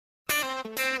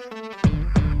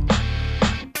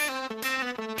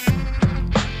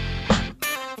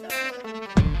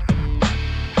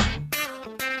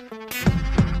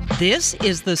This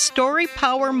is the Story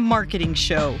Power Marketing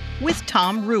Show with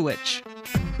Tom Ruwitch.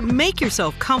 Make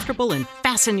yourself comfortable and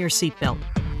fasten your seatbelt.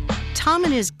 Tom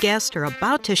and his guest are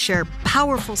about to share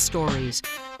powerful stories,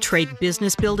 trade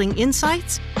business building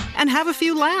insights, and have a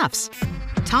few laughs.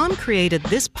 Tom created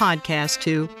this podcast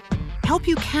to help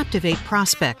you captivate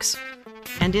prospects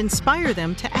and inspire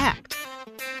them to act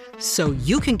so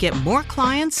you can get more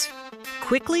clients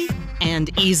quickly and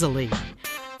easily.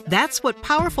 That's what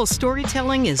powerful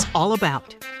storytelling is all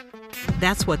about.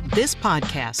 That's what this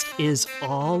podcast is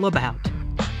all about.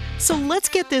 So let's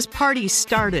get this party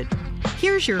started.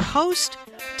 Here's your host,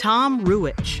 Tom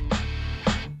Ruwitch.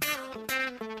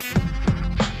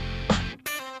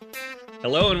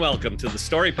 Hello and welcome to the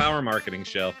Story Power Marketing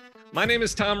Show. My name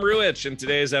is Tom Ruwitch, and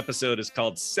today's episode is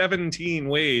called 17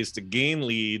 Ways to Gain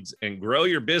Leads and Grow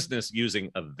Your Business Using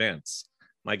Events.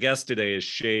 My guest today is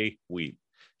Shay.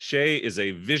 Shay is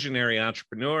a visionary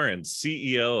entrepreneur and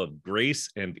CEO of Grace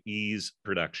and Ease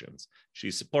Productions. She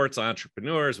supports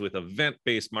entrepreneurs with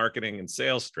event-based marketing and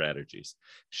sales strategies.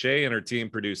 Shay and her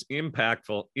team produce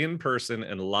impactful in-person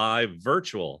and live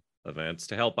virtual events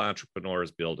to help entrepreneurs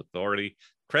build authority,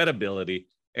 credibility,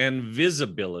 and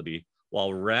visibility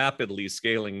while rapidly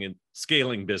scaling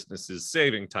businesses,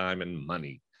 saving time and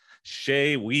money.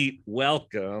 Shay Wheat,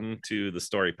 welcome to the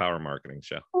Story Power Marketing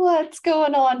Show. What's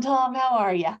going on, Tom? How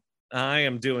are you? I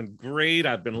am doing great.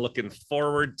 I've been looking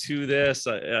forward to this.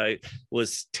 I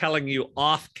was telling you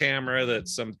off camera that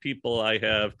some people I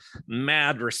have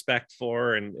mad respect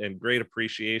for and great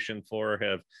appreciation for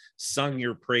have sung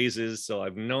your praises. So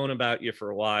I've known about you for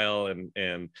a while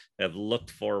and have looked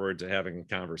forward to having a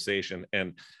conversation.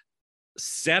 And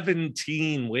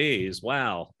 17 ways.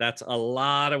 Wow, that's a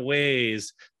lot of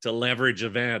ways to leverage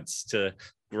events to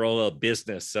grow a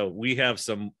business. So we have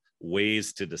some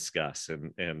ways to discuss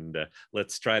and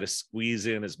let's try to squeeze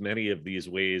in as many of these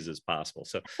ways as possible.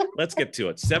 So let's get to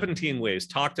it. 17 ways.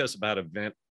 Talk to us about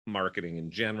event marketing in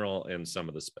general and some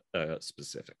of the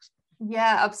specifics.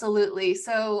 Yeah, absolutely.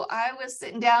 So I was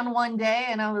sitting down one day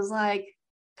and I was like,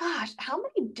 gosh, how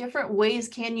many different ways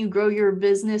can you grow your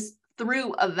business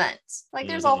through events? Like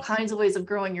there's all kinds of ways of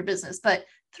growing your business, but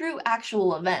through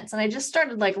actual events. And I just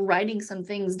started like writing some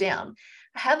things down.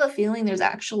 I have a feeling there's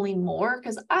actually more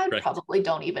because I probably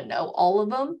don't even know all of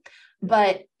them.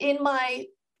 But in my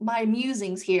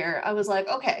musings here, I was like,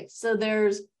 okay, so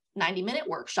there's 90-minute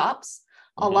workshops.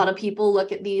 A lot of people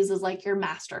look at these as like your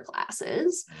master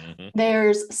classes.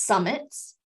 There's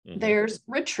summits. There's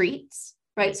retreats,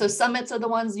 right? So summits are the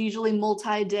ones usually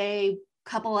multi-day,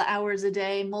 couple of hours a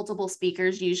day, multiple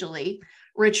speakers usually.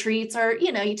 Retreats are,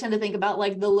 you tend to think about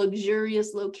like the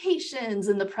luxurious locations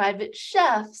and the private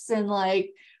chefs and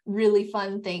like really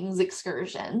fun things,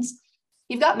 excursions.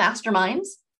 You've got masterminds.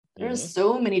 There's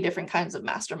so many different kinds of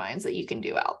masterminds that you can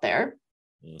do out there.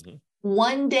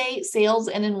 One-day sales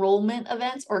and enrollment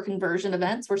events or conversion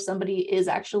events where somebody is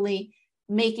actually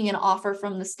making an offer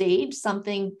from the stage,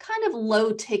 something kind of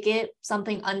low ticket,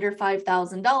 something under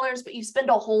 $5,000, but you spend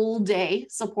a whole day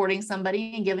supporting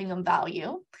somebody and giving them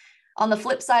value. On the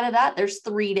flip side of that, there's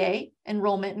 3-day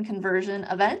enrollment and conversion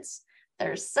events.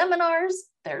 There's seminars,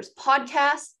 there's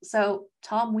podcasts. So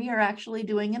Tom, we are actually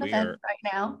doing an event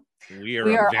right now. We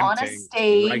are on a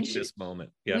stage right this moment.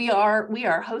 Yep. We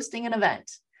are hosting an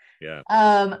event. Yeah.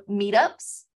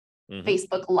 Meetups,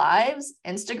 Facebook Lives,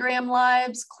 Instagram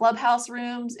Lives, Clubhouse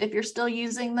rooms, if you're still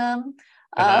using them.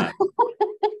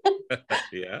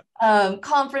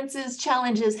 Conferences,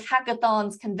 challenges,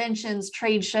 hackathons, conventions,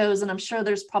 trade shows, and I'm sure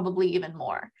there's probably even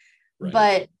more.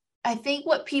 But I think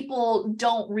what people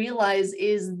don't realize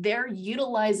is they're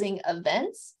utilizing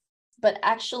events, but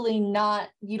actually not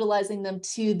utilizing them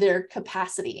to their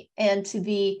capacity and to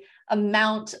the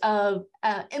amount of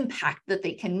impact that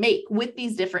they can make with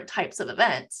these different types of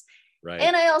events.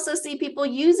 And I also see people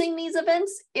using these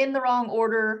events in the wrong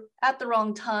order, at the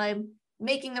wrong time,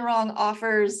 making the wrong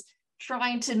offers,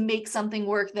 trying to make something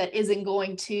work that isn't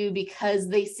going to because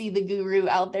they see the guru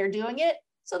out there doing it.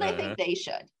 So they think they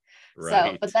should.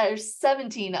 So, but there's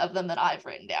 17 of them that I've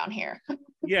written down here.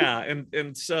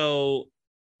 And so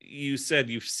you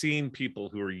said you've seen people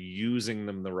who are using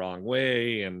them the wrong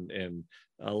way and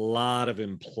a lot of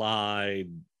implied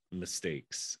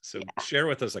mistakes. So share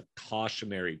with us a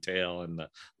cautionary tale and the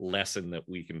lesson that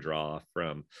we can draw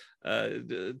from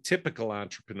the typical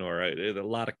entrepreneur. A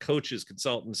lot of coaches,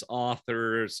 consultants,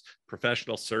 authors,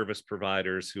 professional service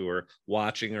providers who are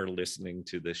watching or listening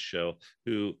to this show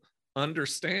who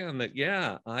understand that,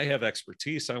 yeah, I have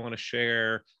expertise I want to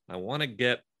share. I want to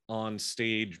get on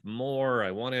stage more.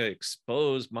 I want to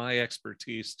expose my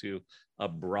expertise to a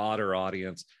broader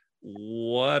audience.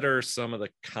 What are some of the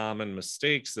common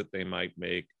mistakes that they might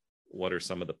make? What are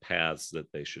some of the paths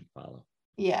that they should follow?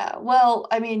 Yeah, well,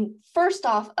 I mean, first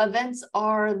off, events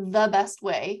are the best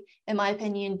way, in my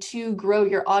opinion, to grow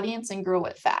your audience and grow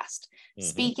it fast. Mm-hmm.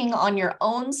 Speaking on your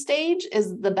own stage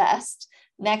is the best.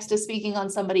 Next to speaking on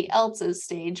somebody else's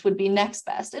stage would be next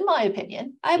best, in my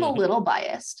opinion. I'm a little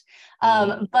biased,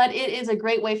 but it is a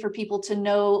great way for people to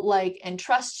know, like, and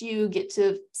trust you, get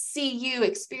to see you,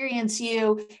 experience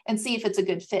you, and see if it's a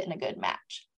good fit and a good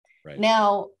match. Right.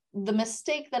 Now, the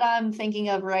mistake that I'm thinking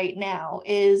of right now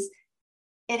is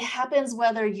it happens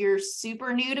whether you're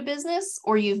super new to business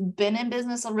or you've been in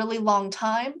business a really long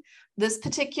time. This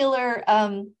particular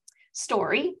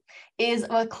story is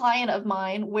a client of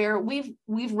mine where we've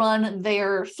run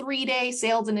their 3-day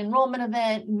sales and enrollment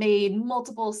event, made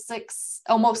multiple 6,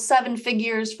 almost 7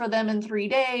 figures for them in 3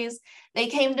 days. They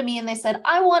came to me and they said,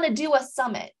 I want to do a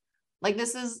summit. Like,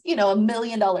 this is, $1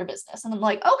 million business. And I'm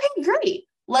like, okay, great.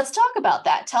 Let's talk about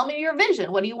that. Tell me your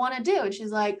vision. What do you want to do? And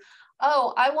she's like,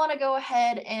 oh, I want to go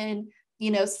ahead and,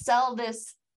 sell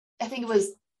this, I think it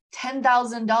was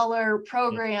 $10,000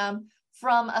 program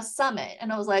from a summit.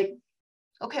 And I was like,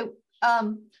 okay,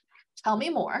 tell me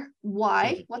more.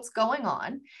 Why? What's going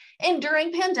on? And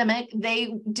during pandemic,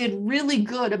 they did really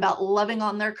good about loving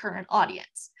on their current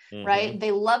audience, right? They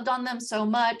loved on them so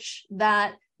much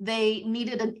that they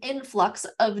needed an influx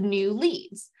of new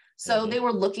leads. So they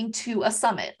were looking to a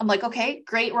summit. I'm like, okay,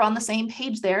 great. We're on the same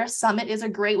page there. Summit is a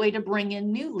great way to bring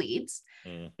in new leads,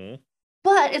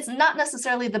 but it's not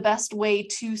necessarily the best way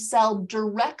to sell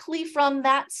directly from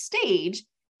that stage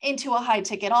into a high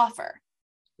ticket offer.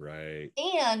 Right.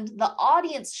 And the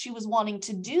audience she was wanting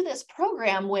to do this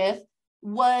program with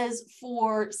was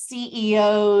for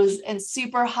CEOs and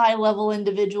super high level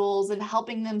individuals and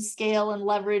helping them scale and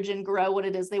leverage and grow what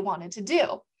it is they wanted to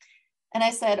do. And I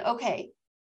said, okay,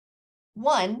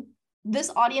 one,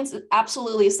 this audience is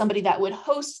absolutely somebody that would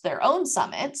host their own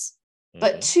summits,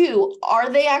 but 2, are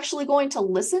they actually going to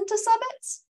listen to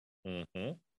summits?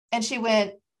 And she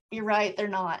went, you're right, they're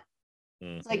not.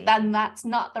 It's like that's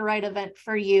not the right event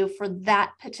for you for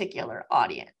that particular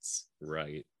audience.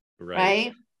 Right.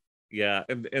 Yeah.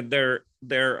 And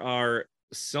there are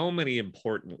so many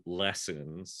important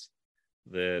lessons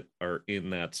that are in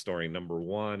that story. Number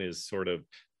one is sort of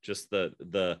just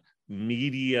the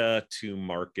media to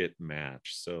market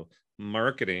match. So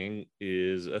marketing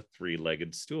is a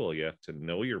 3-legged stool. You have to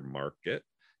know your market.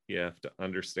 You have to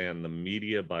understand the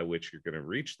media by which you're going to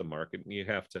reach the market, and you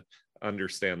have to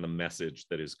understand the message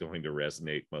that is going to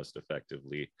resonate most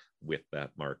effectively with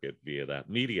that market via that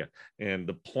media. And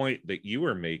the point that you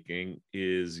are making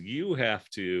is you have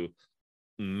to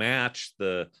match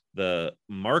the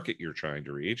market you're trying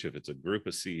to reach. If it's a group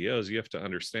of CEOs, you have to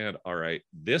understand, all right,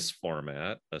 this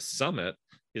format, a summit,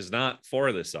 is not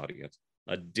for this audience.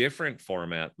 A different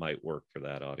format might work for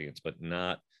that audience, but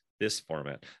not this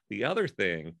format. The other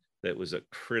thing that was a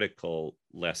critical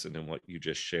lesson in what you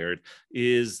just shared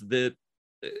is that,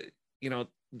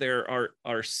 there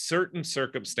are certain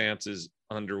circumstances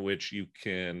under which you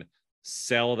can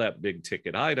sell that big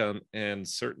ticket item, and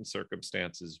certain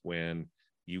circumstances when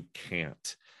you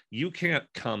can't. You can't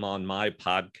come on my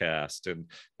podcast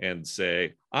and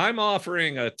say, I'm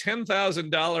offering a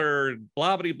 $10,000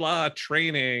 blah, blah, blah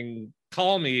training.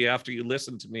 Call me after you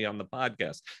listen to me on the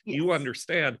podcast. Yes. You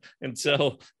understand. And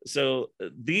so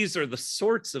these are the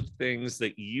sorts of things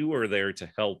that you are there to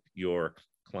help your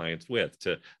clients with,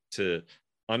 to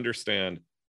understand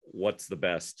what's the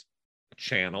best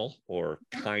channel or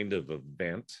kind of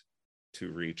event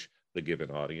to reach the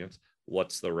given audience.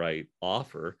 What's the right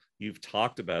offer? You've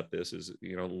talked about this as,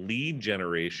 lead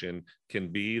generation can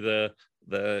be the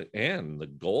end, the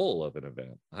goal of an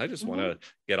event. I just want to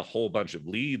get a whole bunch of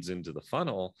leads into the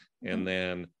funnel, and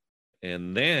then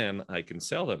I can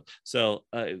sell them. So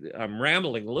I'm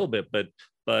rambling a little bit,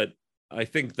 but I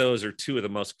think those are 2 of the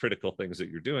most critical things that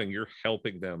you're doing. You're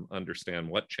helping them understand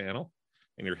what channel,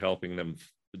 and you're helping them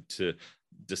to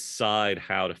decide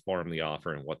how to form the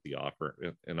offer and what the offer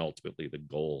and ultimately the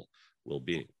goal will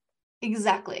be.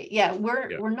 Exactly. Yeah.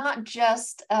 We're not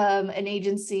just an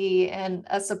agency and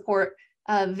a support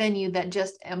venue that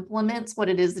just implements what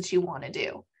it is that you want to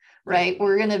do. Right.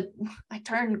 I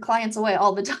turn clients away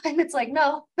all the time. It's like,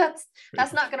 no, that's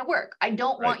not going to work. I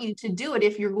don't want you to do it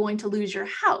if you're going to lose your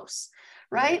house.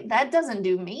 Right. That doesn't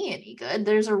do me any good.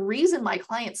 There's a reason my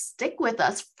clients stick with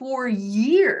us for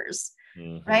years.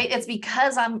 Right. It's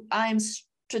because I'm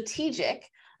strategic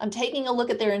I'm taking a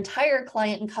look at their entire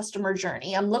client and customer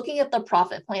journey. I'm looking at the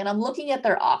profit plan. I'm looking at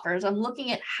their offers. I'm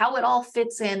looking at how it all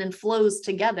fits in and flows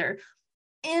together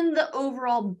in the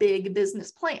overall big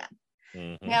business plan.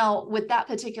 Now, with that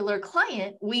particular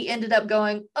client, we ended up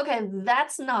going, okay,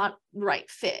 that's not right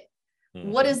fit.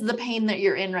 What is the pain that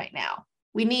you're in right now?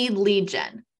 We need lead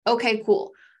gen. Okay,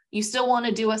 cool. You still want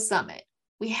to do a summit.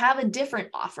 We have a different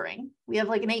offering. We have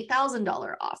like an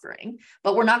 $8,000 offering,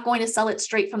 but we're not going to sell it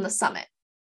straight from the summit.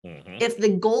 If the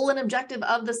goal and objective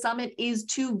of the summit is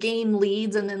to gain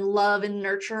leads and then love and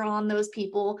nurture on those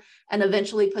people and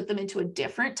eventually put them into a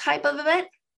different type of event,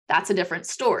 that's a different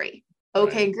story.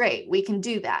 Okay, great. We can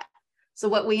do that. So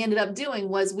what we ended up doing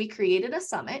was we created a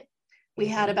summit. We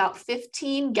had about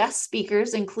 15 guest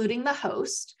speakers, including the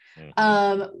host.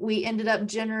 We ended up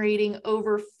generating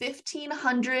over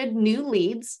 1,500 new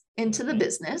leads into the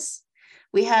business.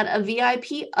 We had a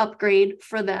VIP upgrade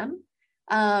for them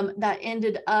that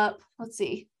ended up, let's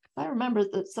see, if I remember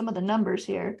some of the numbers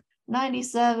here,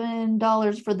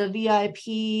 $97 for the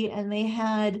VIP, and they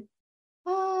had,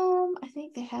 I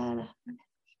think they had,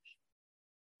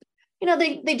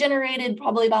 they generated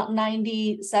probably about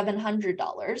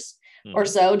 $9,700 or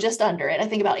so, just under it. I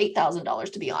think about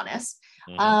 $8,000 to be honest.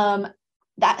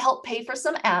 That helped pay for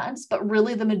some ads, but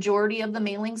really the majority of the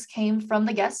mailings came from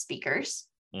the guest speakers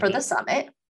for the summit.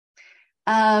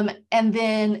 And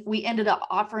then we ended up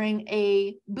offering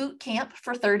a boot camp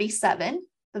for 37.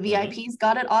 The VIPs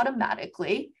got it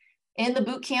automatically. In the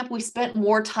boot camp, we spent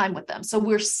more time with them. So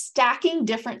we're stacking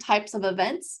different types of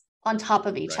events on top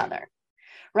of each other.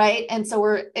 Right. And so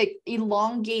we're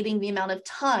elongating the amount of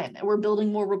time and we're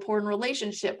building more rapport and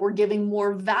relationship. We're giving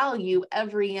more value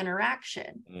every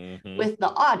interaction with the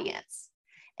audience.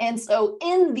 And so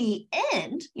in the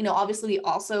end, obviously we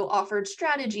also offered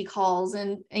strategy calls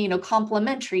and,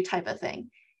 complimentary type of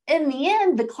thing. In the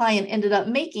end, the client ended up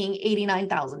making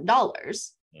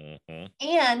 $89,000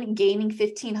 and gaining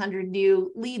 1,500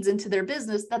 new leads into their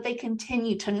business that they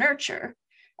continue to nurture.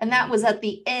 And that was at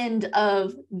the end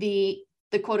of the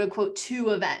quote unquote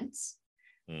 2 events,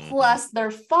 plus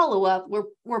their follow-up,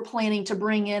 we're planning to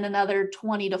bring in another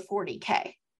 20 to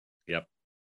 40K.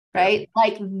 Right.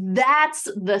 Like that's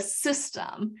the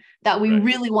system that we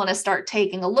really want to start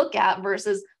taking a look at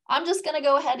versus I'm just going to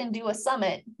go ahead and do a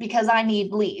summit because I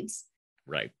need leads.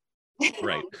 Right.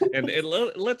 And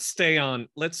let's stay on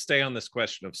this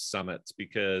question of summits,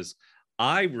 because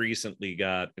I recently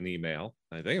got an email,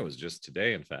 I think it was just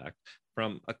today, in fact,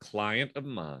 from a client of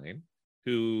mine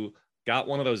who got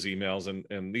one of those emails,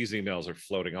 and these emails are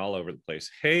floating all over the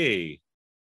place. Hey,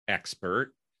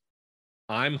 expert,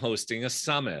 I'm hosting a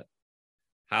summit.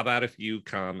 How about if you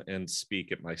come and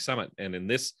speak at my summit? And in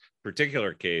this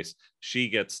particular case, she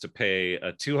gets to pay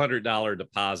a $200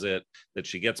 deposit that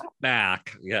she gets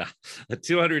back. Yeah, a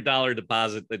 $200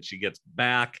 deposit that she gets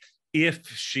back if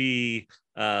she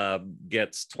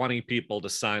gets 20 people to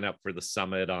sign up for the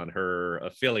summit on her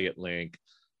affiliate link.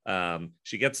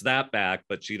 She gets that back,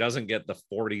 but she doesn't get the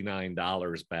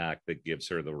 $49 back that gives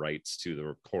her the rights to the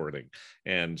recording.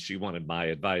 And she wanted my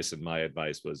advice, and my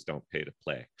advice was don't pay to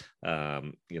play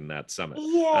in that summit.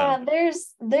 Yeah,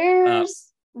 there's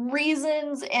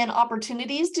reasons and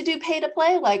opportunities to do pay to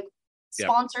play, like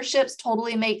sponsorships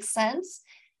totally make sense.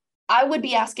 I would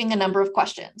be asking a number of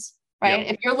questions. Right.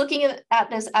 If you're looking at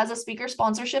this as a speaker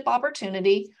sponsorship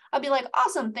opportunity, I'd be like,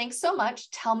 awesome. Thanks so much.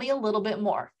 Tell me a little bit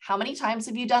more. How many times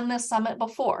have you done this summit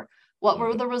before? What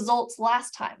were the results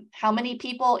last time? How many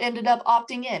people ended up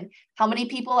opting in? How many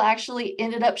people actually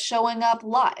ended up showing up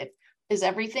live? Is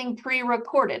everything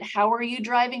pre-recorded? How are you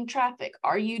driving traffic?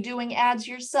 Are you doing ads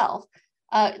yourself?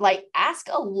 Ask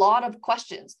a lot of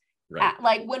questions. Right.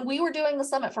 Like when we were doing the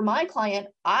summit for my client,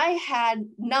 I had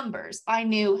numbers. I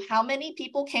knew how many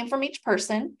people came from each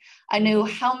person. I knew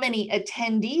how many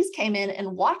attendees came in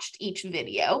and watched each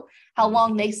video, how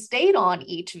long they stayed on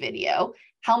each video,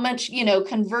 how much,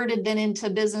 converted then into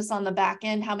business on the back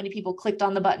end, how many people clicked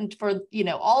on the button for,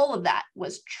 all of that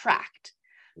was tracked.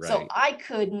 Right. So I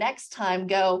could next time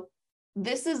go,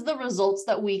 this is the results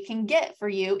that we can get for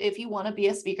you if you want to be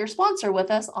a speaker sponsor with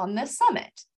us on this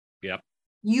summit. Yep.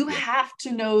 You have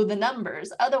to know the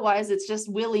numbers. Otherwise, it's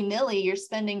just willy-nilly. You're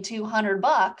spending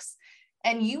 $200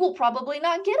 and you will probably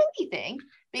not get anything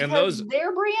because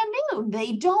they're brand new.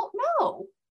 They don't know.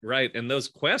 Right. And those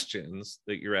questions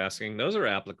that you're asking, those are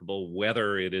applicable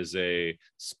whether it is a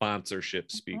sponsorship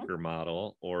speaker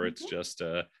model or it's just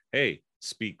a, hey,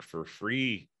 speak for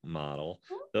free model.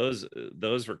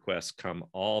 Those requests come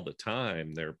all the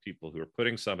time. There are people who are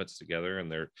putting summits together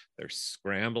and they're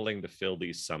scrambling to fill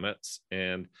these summits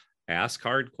and ask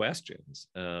hard questions.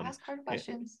 Ask hard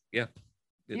questions. Yeah.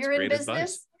 You're in business.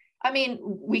 Advice. I mean,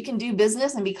 we can do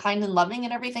business and be kind and loving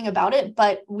and everything about it,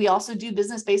 but we also do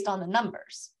business based on the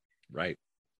numbers. Right.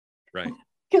 Right.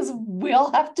 Because we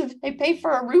all have to pay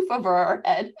for a roof over our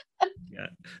head. Yeah.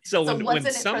 So what's in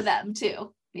it for them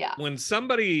too? Yeah. When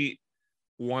somebody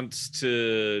wants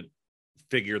to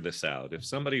figure this out, if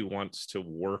somebody wants to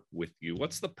work with you,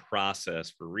 what's the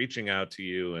process for reaching out to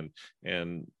you,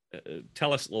 and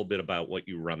tell us a little bit about what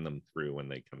you run them through when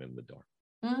they come in the door?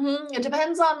 It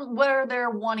depends on where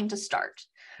they're wanting to start,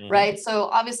 right? So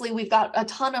obviously we've got a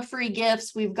ton of free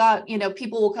gifts. We've got,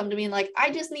 people will come to me and like,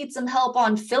 I just need some help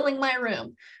on filling my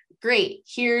room. Great.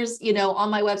 Here's,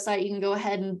 on my website, you can go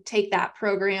ahead and take that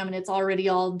program and it's already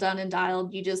all done and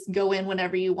dialed. You just go in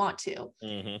whenever you want to.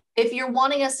 If you're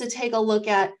wanting us to take a look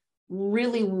at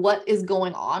really what is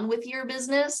going on with your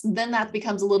business, then that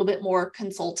becomes a little bit more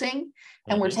consulting.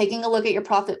 And we're taking a look at your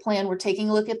profit plan. We're taking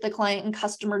a look at the client and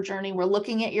customer journey. We're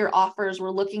looking at your offers.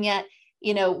 We're looking at,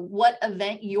 what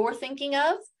event you're thinking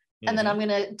of. And then I'm going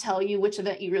to tell you which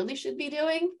event you really should be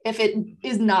doing if it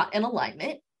is not in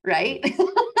alignment, right?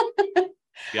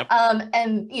 Yep.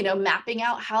 And, mapping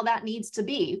out how that needs to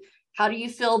be. How do you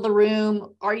fill the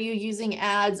room? Are you using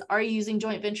ads? Are you using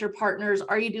joint venture partners?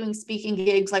 Are you doing speaking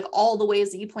gigs? Like all the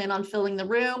ways that you plan on filling the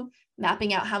room,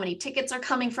 mapping out how many tickets are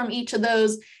coming from each of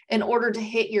those in order to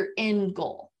hit your end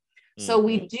goal. So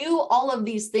we do all of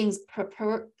these things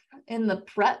in the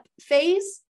prep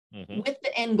phase with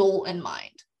the end goal in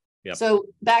mind. Yep. So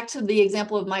back to the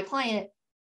example of my client,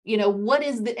 what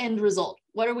is the end result?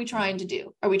 What are we trying to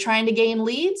do? Are we trying to gain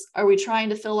leads? Are we trying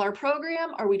to fill our program?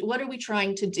 What are we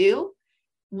trying to do?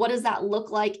 What does that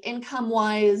look like income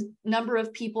wise, number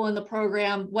of people in the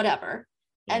program, whatever.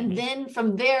 And then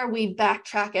from there, we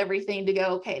backtrack everything to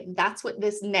go, okay, that's what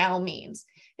this now means.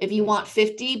 If you want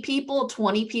 50 people,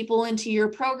 20 people into your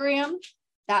program,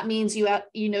 that means you have,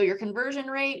 your conversion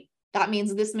rate. That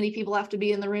means this many people have to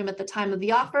be in the room at the time of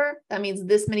the offer. That means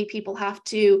this many people have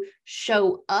to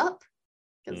show up,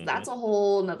 because that's a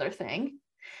whole nother thing.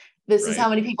 This is how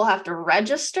many people have to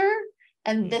register.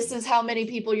 And this is how many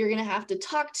people you're going to have to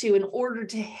talk to in order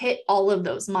to hit all of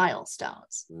those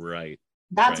milestones. Right.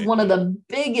 That's one of the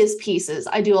biggest pieces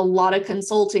I do a lot of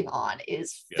consulting on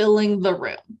is filling the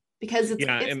room, because it's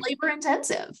labor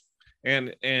intensive.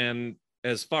 And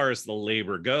as far as the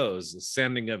labor goes, the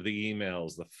sending of the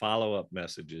emails, the follow-up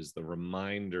messages, the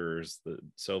reminders, the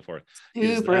so forth.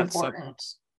 Super important.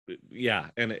 Yeah.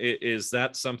 And is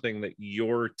that something that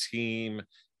your team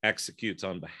executes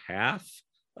on behalf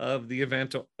of the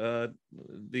event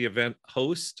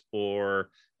host, or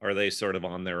are they sort of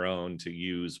on their own to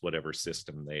use whatever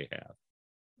system they have?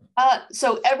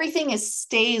 So everything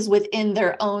stays within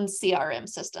their own CRM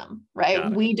system,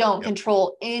 right? We don't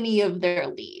control any of their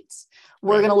leads.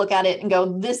 We're going to look at it and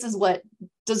go, this is what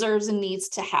deserves and needs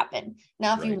to happen.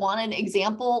 Now, if you want an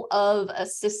example of a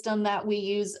system that we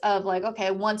use of like, okay,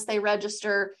 once they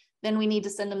register, then we need to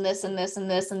send them this and this and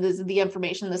this, and this is the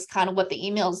information, this is kind of what the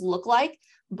emails look like.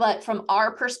 But from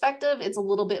our perspective, it's a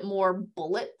little bit more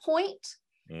bullet point.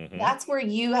 That's where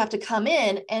you have to come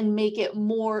in and make it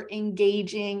more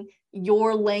engaging,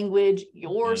 your language,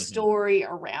 your story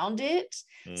around it,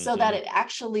 so that it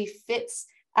actually fits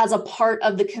as a part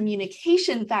of the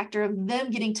communication factor of them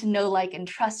getting to know, like, and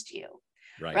trust you.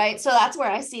 Right. So that's where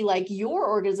I see like your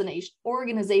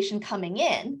organization coming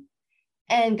in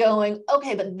and going,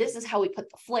 okay, but this is how we put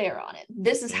the flair on it.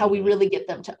 This is how we really get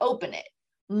them to open it.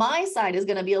 My side is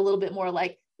going to be a little bit more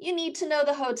like, you need to know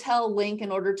the hotel link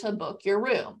in order to book your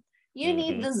room. You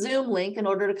need the Zoom link in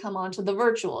order to come onto the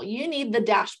virtual. You need the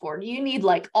dashboard. You need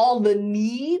like all the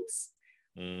needs.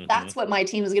 That's what my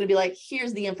team is going to be like.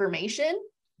 Here's the information.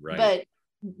 But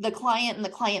the client and the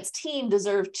client's team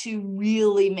deserve to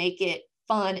really make it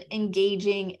fun,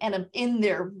 engaging, and in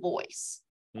their voice.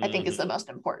 I think is the most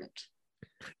important.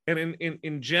 And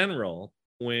in general,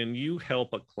 when you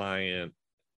help a client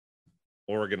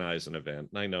organize an event,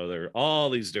 and I know there are all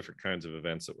these different kinds of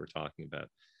events that we're talking about,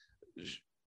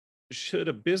 should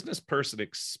a business person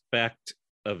expect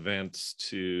events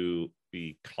to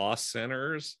be cost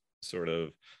centers, sort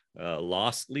of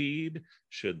lost lead?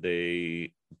 Should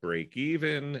they break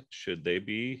even? Should they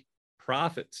be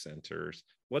profit centers?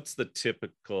 What's the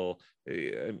typical,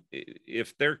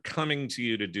 if they're coming to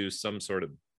you to do some sort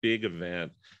of big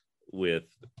event with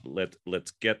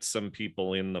let's get some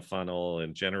people in the funnel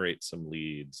and generate some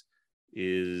leads,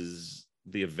 is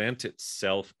the event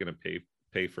itself going to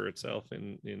pay for itself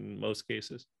in most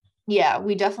cases? Yeah,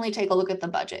 we definitely take a look at the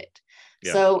budget.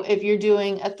 So if you're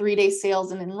doing a 3-day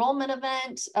sales and enrollment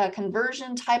event, a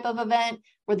conversion type of event,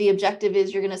 where the objective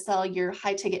is you're going to sell your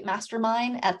high ticket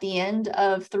mastermind at the end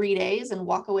of 3 days and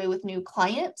walk away with new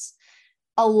clients,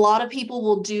 A lot of people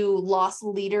will do loss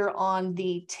leader on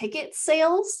the ticket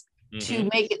sales to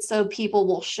make it so people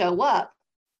will show up.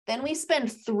 Then we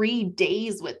spend 3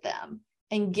 days with them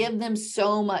and give them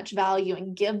so much value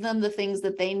and give them the things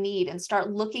that they need and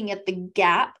start looking at the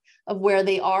gap of where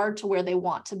they are to where they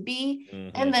want to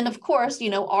be. And then, of course, you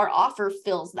know, our offer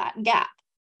fills that gap,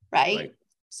 right?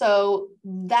 So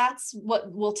that's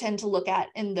what we'll tend to look at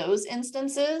in those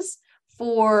instances.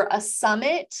 For a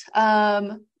summit,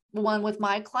 one with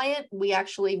my client, we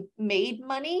actually made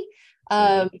money.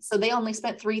 So they only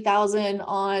spent $3,000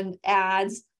 on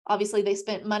ads. Obviously, they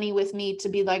spent money with me to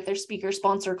be like their speaker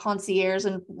sponsor concierge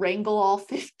and wrangle all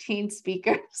 15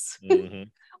 speakers,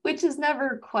 which is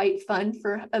never quite fun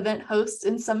for event hosts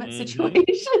in summit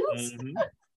situations.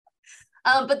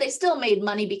 But they still made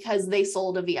money because they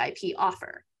sold a VIP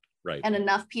offer. And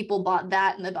enough people bought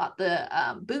that and they bought the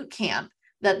boot camp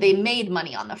that they made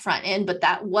money on the front end, but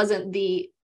that wasn't the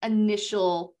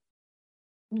initial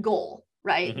goal,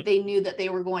 right? They knew that they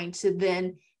were going to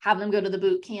then have them go to the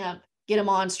boot camp, get them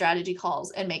on strategy calls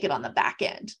and make it on the back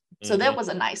end. So that was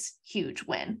a nice, huge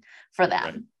win for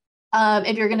them.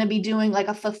 If you're going to be doing like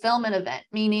a fulfillment event,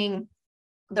 meaning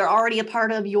they're already a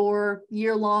part of your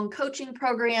year-long coaching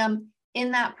program.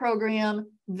 In that program,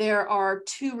 there are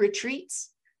 2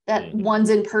 retreats that one's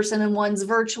in person and one's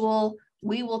virtual.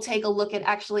 We will take a look at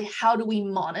actually how do we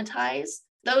monetize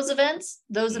those events.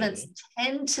 Those events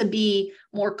tend to be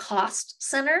more cost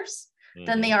centers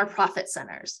than they are profit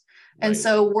centers. And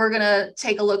so we're going to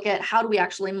take a look at how do we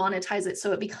actually monetize it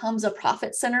so it becomes a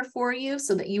profit center for you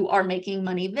so that you are making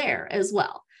money there as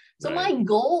well. So my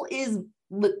goal is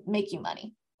make you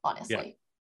money, honestly.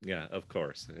 Yeah, of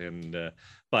course. And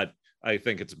but I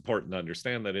think it's important to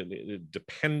understand that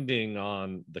depending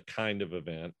on the kind of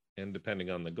event and depending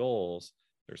on the goals,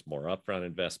 there's more upfront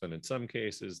investment in some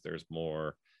cases. There's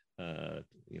more,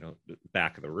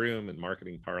 back of the room and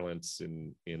marketing parlance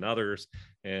in others.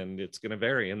 And it's going to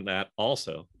vary. And that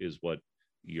also is what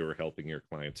you're helping your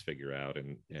clients figure out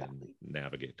and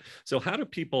navigate. So how do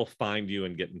people find you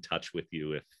and get in touch with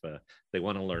you if they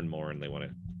want to learn more and they want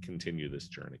to continue this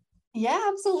journey? Yeah,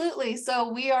 absolutely. So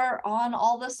we are on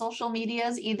all the social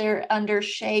medias, either under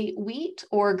Shay Wheat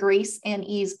or Grace and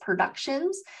Ease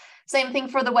Productions. Same thing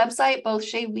for the website, both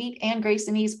Shay Wheat and Grace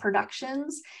and Ease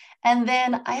Productions. And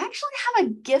then I actually have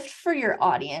a gift for your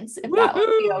audience, if that would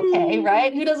be okay,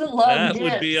 right? Who doesn't love that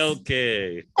gifts? Would be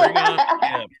okay. Bring on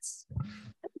gifts.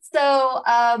 So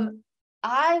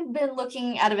I've been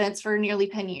looking at events for nearly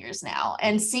 10 years now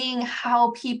and seeing how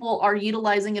people are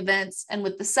utilizing events. And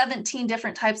with the 17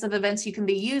 different types of events you can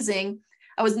be using,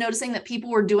 I was noticing that people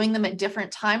were doing them at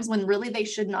different times when really they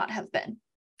should not have been.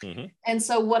 And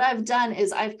so what I've done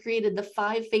is I've created the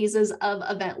 5 phases of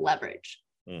event leverage.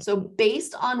 So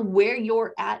based on where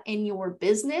you're at in your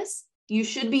business, you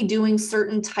should be doing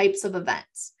certain types of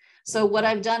events. So what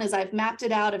I've done is I've mapped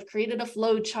it out. I've created a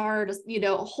flow chart,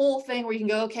 a whole thing where you can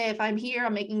go, okay, if I'm here,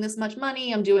 I'm making this much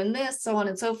money, I'm doing this, so on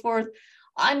and so forth.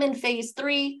 I'm in phase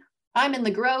 3. I'm in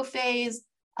the grow phase.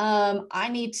 I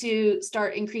need to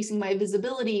start increasing my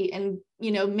visibility and,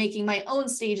 making my own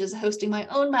stages, hosting my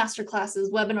own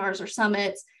masterclasses, webinars, or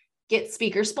summits, get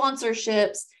speaker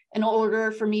sponsorships in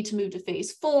order for me to move to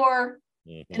phase 4,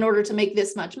 in order to make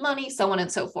this much money, so on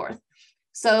and so forth.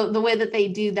 So the way that they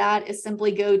do that is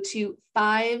simply go to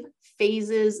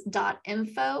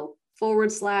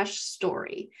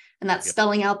 5phases.info/story. And that's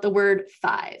spelling out the word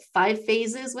 5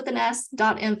 phases with an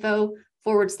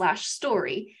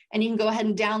s.info/story. And you can go ahead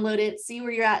and download it, see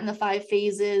where you're at in the 5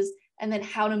 phases, and then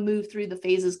how to move through the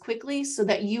phases quickly so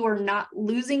that you are not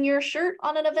losing your shirt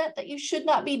on an event that you should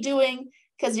not be doing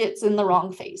because it's in the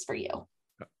wrong phase for you.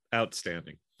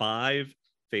 Outstanding. 5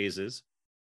 phases,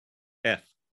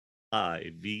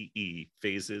 FIVE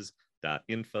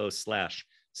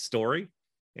phases.info/story.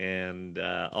 And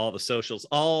all the socials,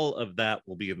 all of that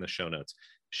will be in the show notes.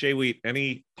 Shay Wheat,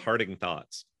 any parting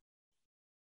thoughts?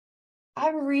 I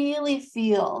really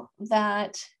feel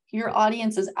that your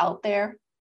audience is out there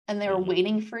and they're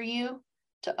waiting for you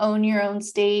to own your own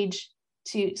stage,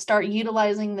 to start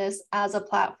utilizing this as a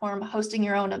platform, hosting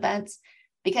your own events,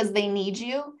 because they need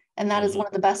you. And that is one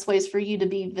of the best ways for you to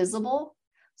be visible.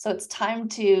 So it's time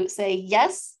to say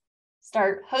yes,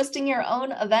 start hosting your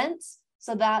own events,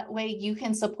 so that way you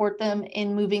can support them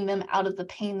in moving them out of the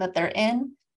pain that they're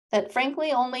in, that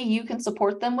frankly only you can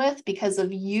support them with because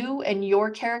of you and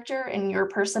your character and your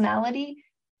personality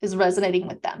is resonating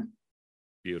with them.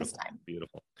 Beautiful,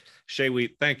 beautiful. Shay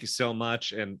Wheat, thank you so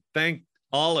much. And thank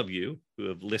all of you who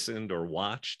have listened or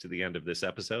watched to the end of this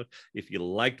episode. If you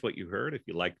liked what you heard, if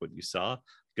you liked what you saw,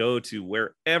 go to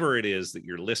wherever it is that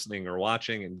you're listening or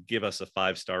watching and give us a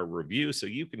 5-star review so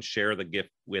you can share the gift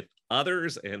with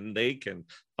others and they can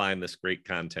find this great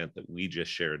content that we just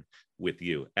shared with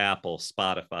you. Apple,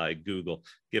 Spotify, Google,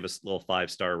 give us a little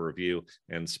 5-star review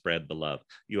and spread the love.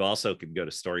 You also can go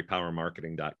to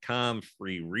storypowermarketing.com,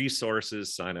 free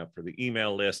resources, sign up for the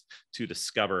email list to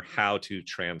discover how to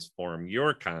transform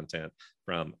your content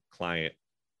from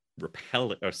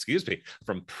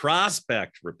from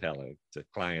prospect repelling to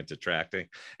client attracting,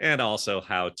 and also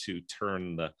how to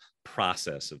turn the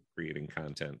process of creating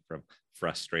content from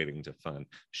frustrating to fun.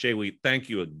 Shay, we thank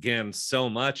you again so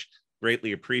much.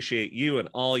 Greatly appreciate you and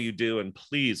all you do. And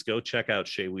please go check out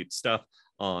Shay Wheat's stuff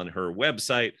on her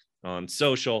website, on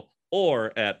social,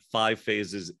 or at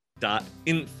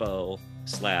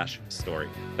 5phases.info/story.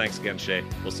 Thanks again, Shay.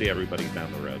 We'll see everybody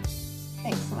down the road.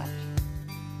 Thanks so much.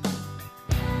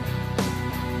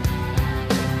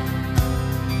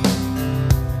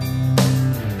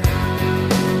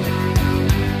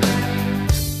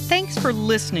 Thanks for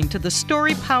listening to the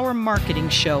Story Power Marketing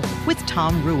Show with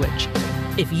Tom Ruwitch.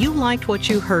 If you liked what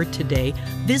you heard today,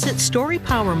 visit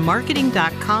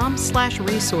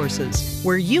storypowermarketing.com/resources,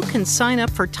 where you can sign up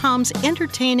for Tom's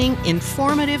entertaining,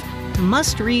 informative,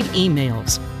 must-read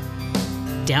emails.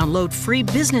 Download free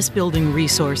business building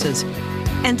resources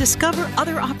and discover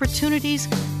other opportunities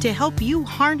to help you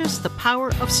harness the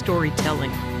power of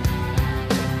storytelling.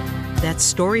 That's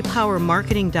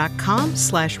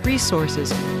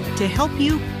storypowermarketing.com/resources to help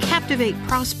you captivate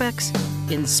prospects,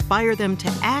 inspire them to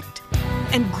act,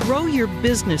 and grow your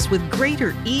business with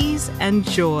greater ease and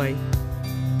joy.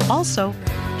 Also,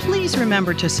 please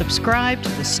remember to subscribe to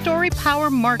the Story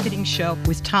Power Marketing Show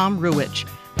with Tom Ruwitch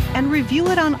and review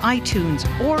it on iTunes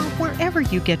or wherever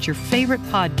you get your favorite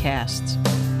podcasts.